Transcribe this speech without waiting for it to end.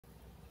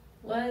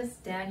Was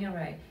Daniel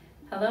right?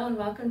 Hello and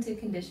welcome to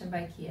Conditioned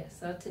by Kia.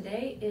 So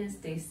today is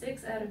day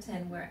 6 out of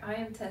 10 where I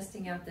am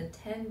testing out the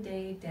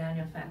 10-day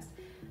Daniel fast.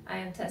 I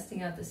am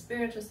testing out the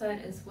spiritual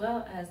side as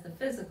well as the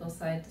physical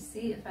side to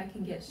see if I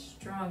can get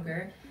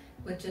stronger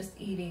with just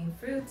eating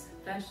fruits,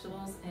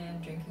 vegetables, and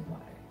drinking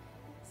water.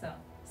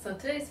 So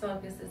today's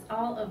focus is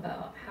all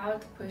about how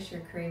to push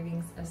your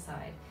cravings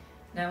aside.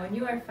 Now when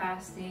you are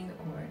fasting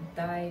or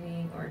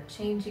dieting or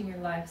changing your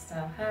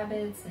lifestyle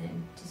habits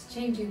and just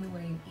changing the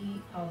way you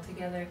eat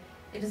altogether,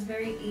 it is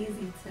very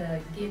easy to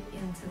get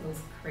into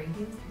those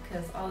cravings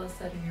because all of a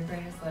sudden your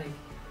brain is like,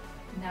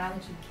 now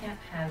that you can't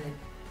have it,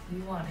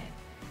 you want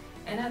it.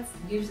 And that's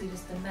usually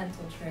just a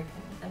mental trick,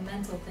 a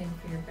mental thing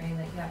for your brain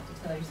that you have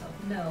to tell yourself,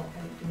 no,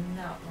 I do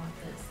not want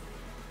this.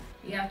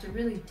 You have to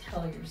really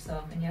tell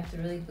yourself and you have to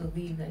really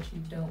believe that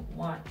you don't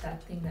want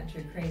that thing that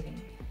you're craving.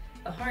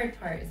 The hard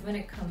part is when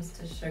it comes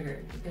to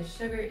sugar, because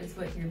sugar is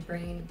what your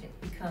brain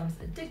becomes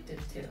addicted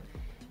to.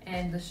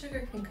 And the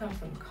sugar can come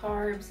from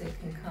carbs, it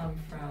can come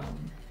from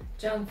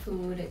junk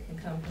food, it can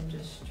come from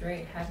just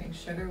straight having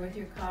sugar with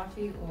your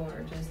coffee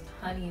or just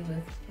honey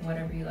with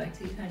whatever you like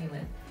to eat honey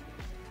with.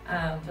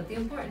 But the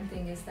important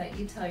thing is that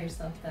you tell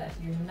yourself that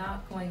you're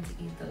not going to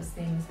eat those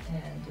things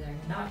and they're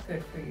not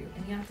good for you.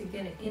 And you have to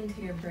get it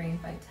into your brain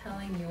by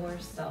telling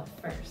yourself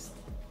first.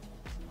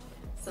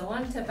 So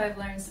one tip I've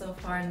learned so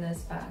far in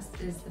this fast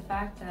is the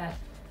fact that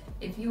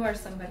if you are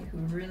somebody who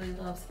really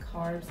loves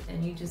carbs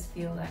and you just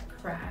feel that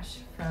crash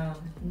from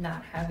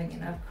not having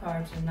enough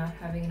carbs or not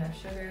having enough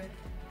sugar,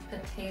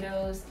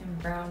 potatoes and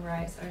brown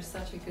rice are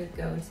such a good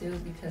go-to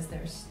because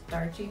they're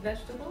starchy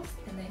vegetables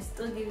and they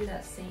still give you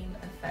that same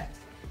effect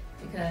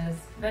because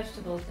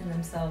vegetables in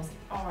themselves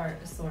are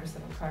a source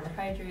of a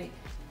carbohydrate.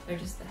 They're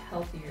just a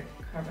healthier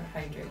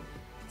carbohydrate.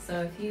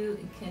 So if you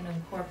can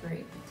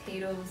incorporate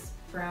potatoes,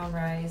 brown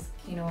rice,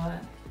 quinoa,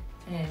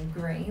 and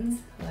grains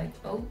like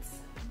oats,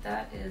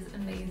 that is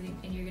amazing,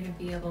 and you're going to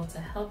be able to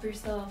help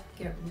yourself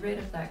get rid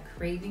of that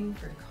craving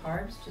for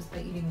carbs just by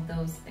eating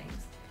those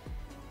things.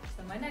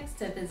 So my next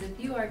tip is if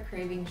you are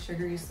craving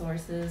sugary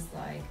sources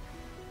like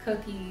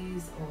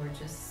cookies or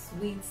just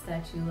sweets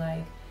that you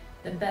like,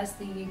 the best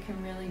thing you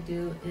can really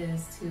do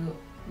is to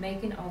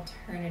make an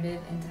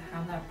alternative and to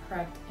have that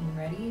prepped and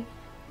ready,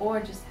 or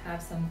just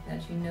have something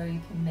that you know you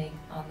can make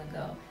on the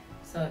go.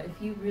 So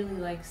if you really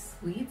like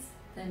sweets,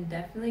 then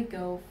definitely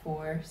go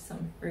for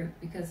some fruit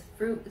because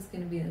fruit is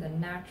going to be the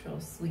natural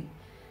sweet.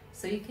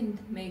 So you can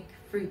make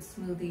fruit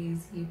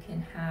smoothies, you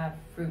can have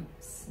fruit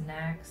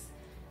snacks.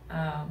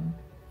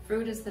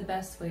 Fruit is the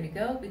best way to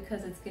go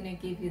because it's going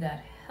to give you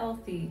that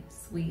healthy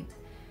sweet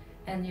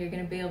and you're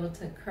going to be able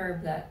to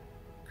curb that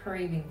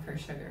craving for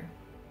sugar.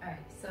 Alright,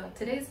 so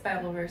today's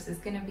Bible verse is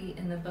going to be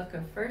in the book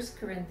of 1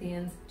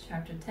 Corinthians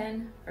chapter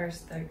 10, verse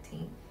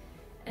 13.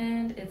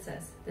 And it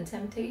says, the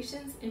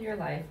temptations in your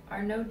life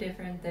are no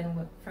different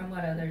than from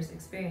what others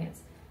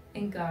experience,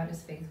 and God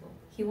is faithful.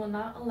 He will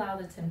not allow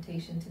the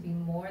temptation to be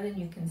more than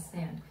you can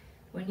stand.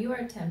 When you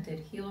are tempted,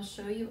 He will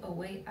show you a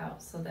way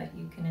out so that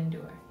you can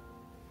endure.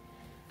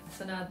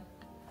 So now,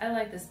 I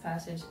like this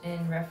passage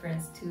in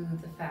reference to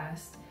the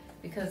fast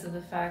because of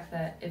the fact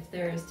that if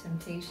there is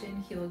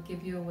temptation, He will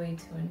give you a way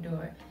to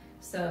endure.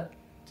 So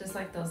just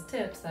like those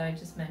tips that I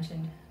just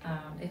mentioned,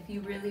 if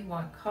you really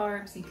want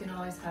carbs, you can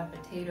always have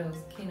potatoes,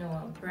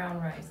 quinoa, brown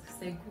rice, because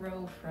they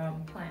grow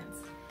from plants.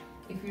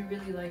 If you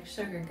really like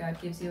sugar, God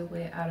gives you a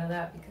way out of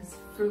that because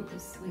fruit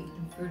is sweet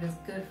and fruit is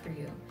good for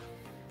you.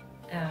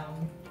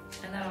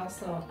 And then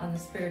also on the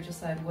spiritual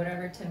side,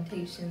 whatever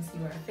temptations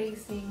you are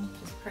facing,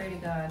 just pray to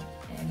God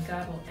and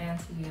God will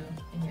answer you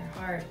in your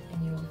heart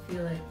and you will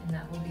feel it, and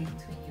that will be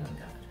between you and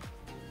God.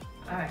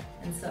 Alright,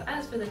 and so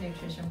as for the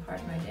nutrition part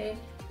of my day,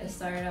 I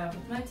started off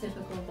with my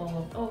typical bowl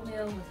of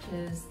oatmeal, which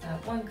is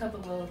 1 cup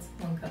of oats,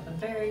 1 cup of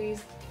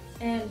berries,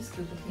 and a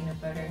scoop of peanut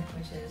butter,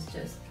 which is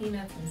just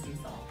peanuts and sea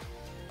salt.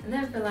 And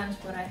then for lunch,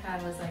 what I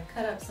had was I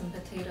cut up some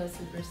potatoes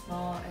super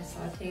small, I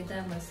sauteed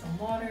them with some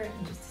water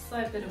and just a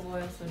slight bit of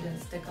oil so it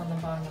didn't stick on the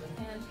bottom of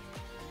the pan.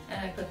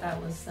 And I put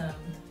that with some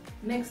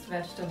mixed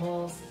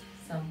vegetables,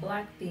 some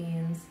black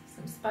beans,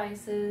 some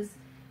spices,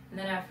 and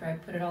then after I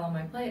put it all on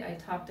my plate, I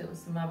topped it with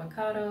some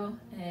avocado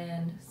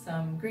and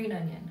some green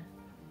onion.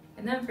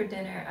 And then for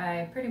dinner,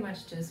 I pretty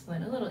much just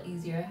went a little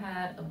easier. I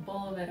had a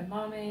bowl of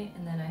edamame,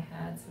 and then I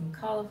had some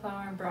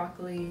cauliflower and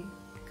broccoli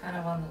kind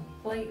of on the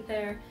plate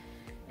there.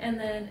 And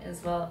then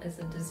as well as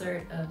a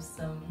dessert of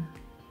some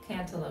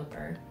cantaloupe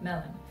or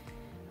melon.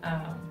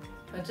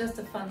 But just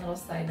a fun little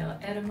side note,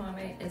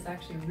 edamame is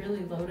actually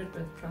really loaded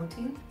with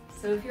protein.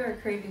 So if you are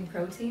craving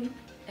protein,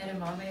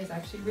 edamame is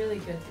actually really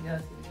good to go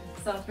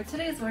to. So for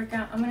today's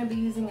workout, I'm going to be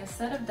using a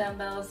set of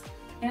dumbbells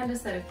and a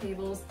set of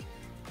cables,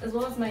 as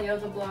well as my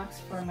yoga blocks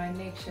for my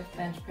makeshift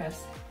bench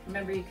press.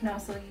 Remember, you can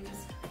also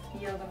use a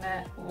yoga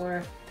mat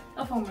or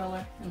a foam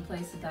roller in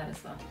place of that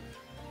as well.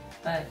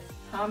 But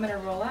how I'm going to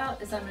roll out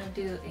is I'm going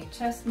to do a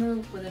chest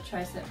move with a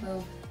tricep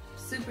move,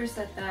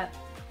 superset that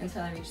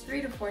until I reach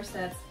 3 to 4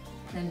 sets,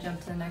 then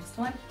jump to the next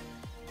one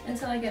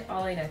until I get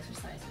all 8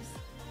 exercises.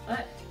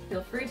 But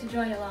feel free to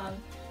join along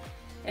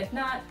If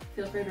not,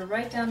 feel free to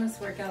write down this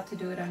workout to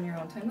do it on your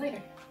own time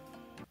later.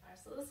 Alright,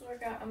 so this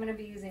workout I'm going to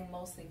be using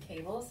mostly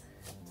cables.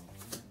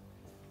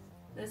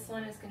 This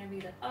one is going to be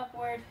the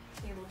upward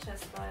cable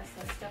chest fly.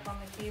 So I step on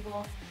the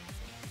cable,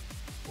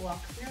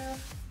 walk through,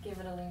 give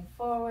it a lean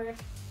forward,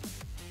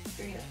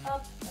 bring it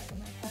up like I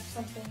might catch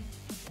something,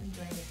 and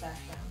bring it back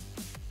down.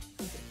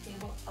 So it's a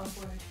cable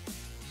upward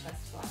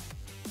chest fly.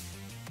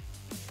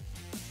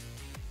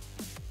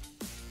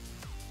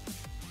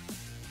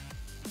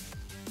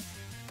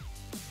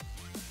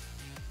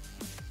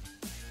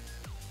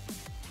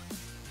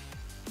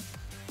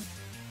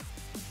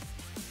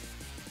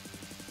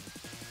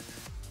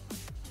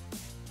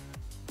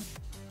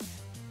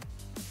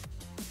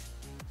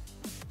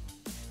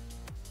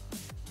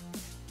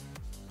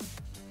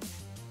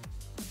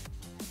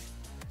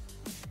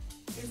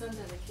 These ones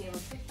are the cable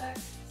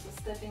kickbacks, so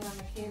stepping on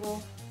the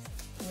cable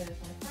with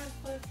my front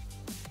foot,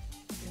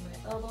 bring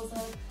my elbows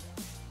up,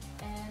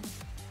 and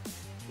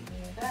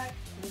keeping it back,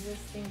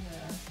 resisting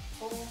the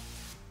pull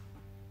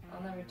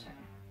on the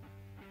return.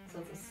 So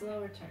it's a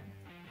slow return.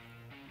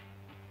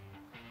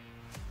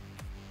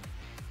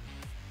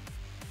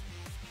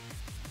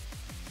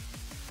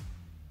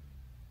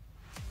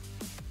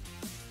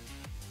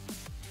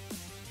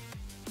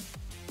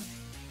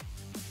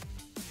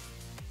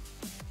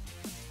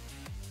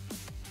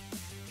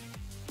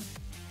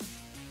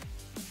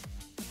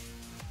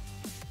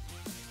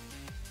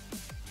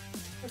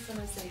 This one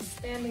is a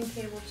standing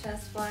cable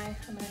chest fly.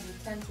 I'm going to do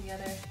 10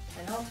 together,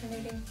 10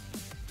 alternating.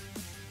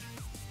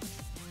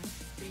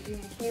 If you're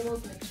doing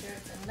cables, make sure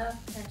it's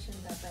enough tension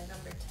that by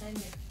number 10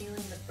 you're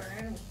feeling the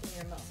burn within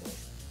your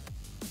muscles.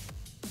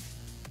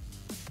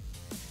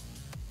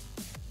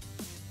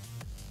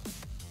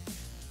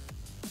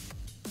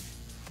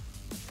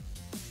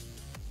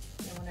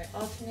 And when I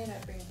alternate,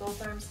 I bring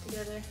both arms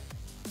together,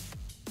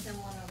 then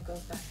one arm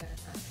goes back at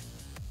a time.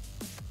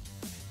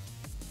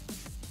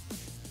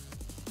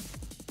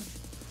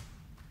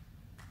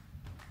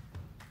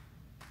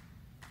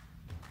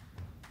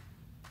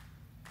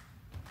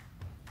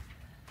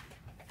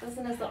 This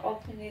one is the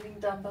alternating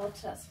dumbbell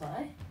chest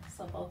fly.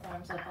 So both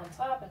arms up on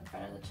top in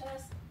front of the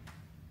chest.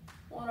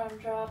 One arm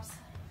drops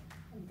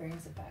and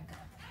brings it back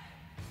up.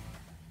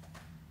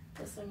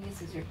 This one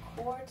uses your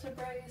core to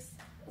brace,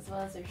 as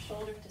well as your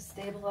shoulder to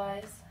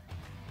stabilize,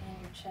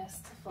 and your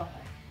chest to fly.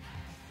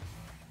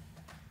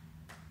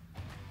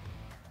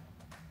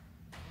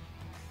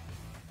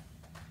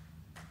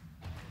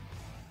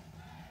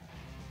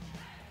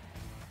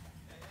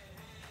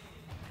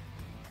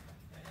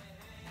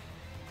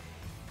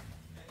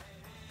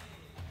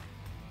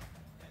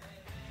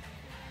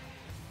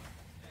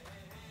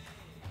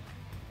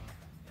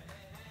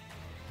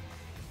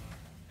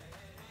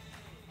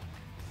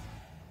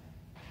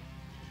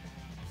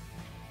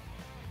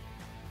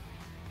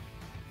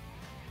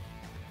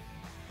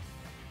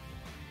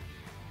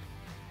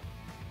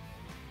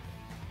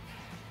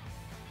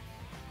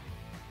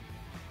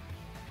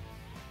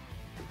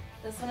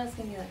 This one is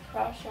going to be the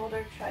cross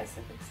shoulder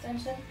tricep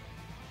extension.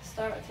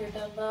 Start with your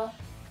dumbbell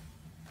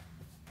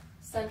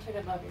centered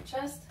above your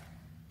chest.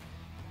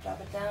 Drop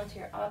it down to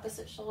your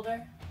opposite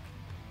shoulder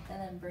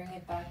and then bring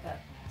it back up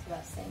to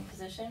that same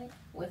position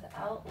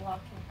without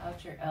locking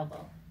out your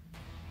elbow.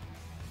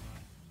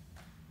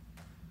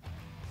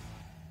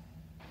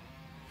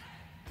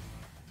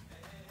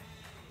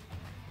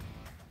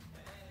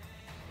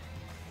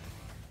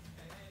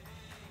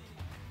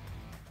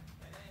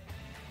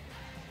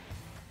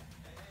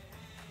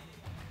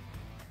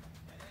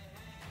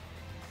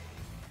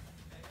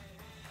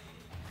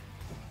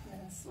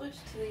 Switch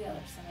to the other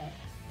side.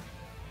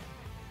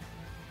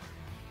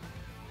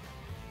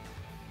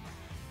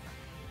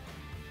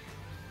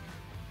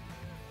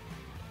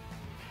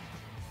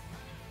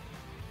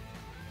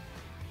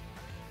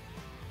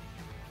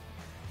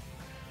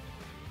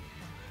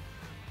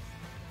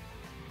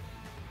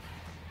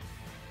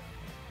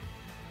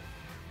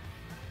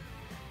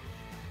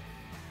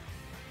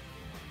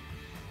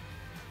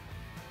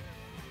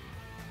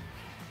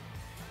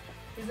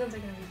 These ones are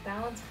going to be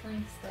balanced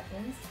plank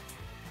step-ins.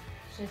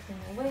 Shifting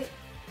my weight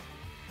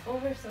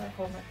over so I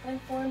hold my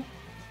plank form,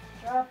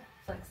 drop,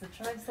 flex the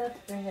tricep,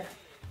 bring it up.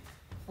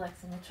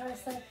 Flexing the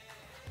tricep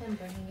and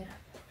bringing it up.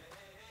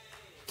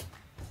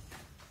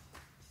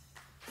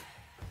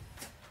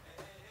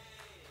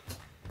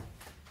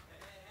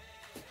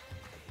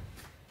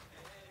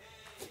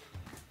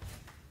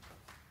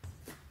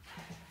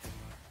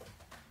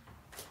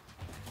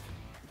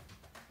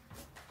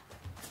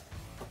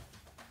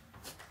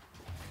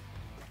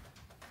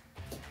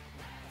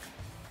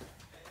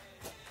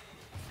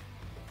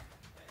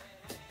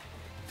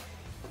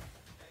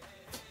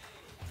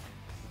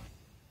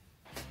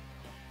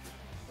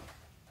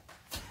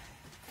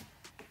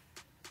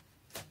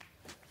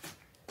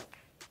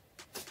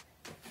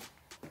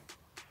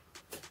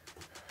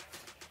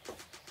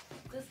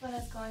 This one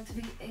is going to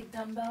be a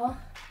dumbbell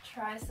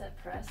tricep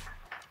press.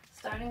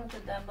 Starting with the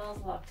dumbbells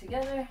locked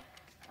together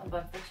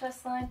above the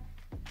chest line,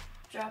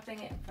 dropping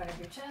it in front of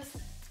your chest,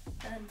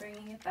 and then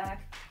bringing it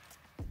back,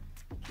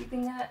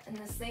 Keeping that in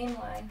the same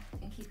line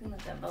and keeping the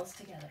dumbbells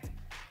together.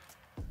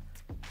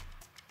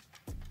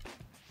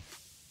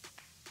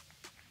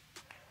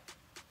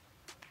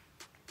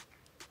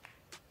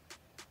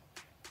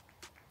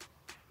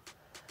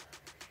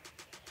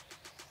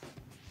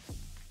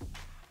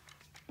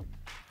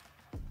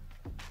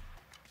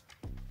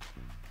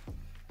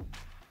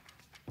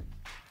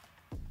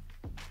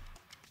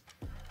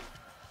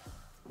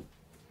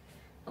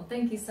 Well,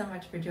 thank you so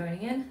much for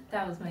joining in.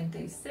 That was my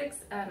day 6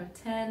 out of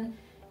 10,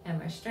 and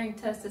my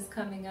strength test is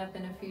coming up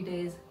in a few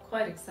days.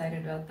 Quite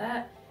excited about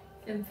that.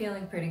 I'm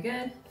feeling pretty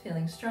good,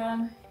 feeling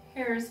strong,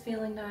 hair is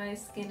feeling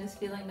nice, skin is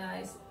feeling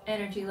nice,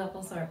 energy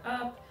levels are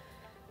up,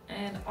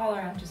 and all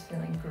around just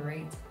feeling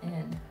great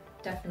and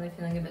definitely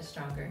feeling a bit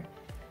stronger.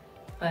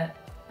 But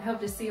I hope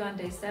to see you on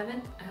day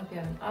 7. I hope you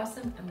have an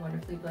awesome and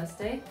wonderfully blessed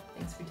day.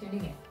 Thanks for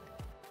tuning in.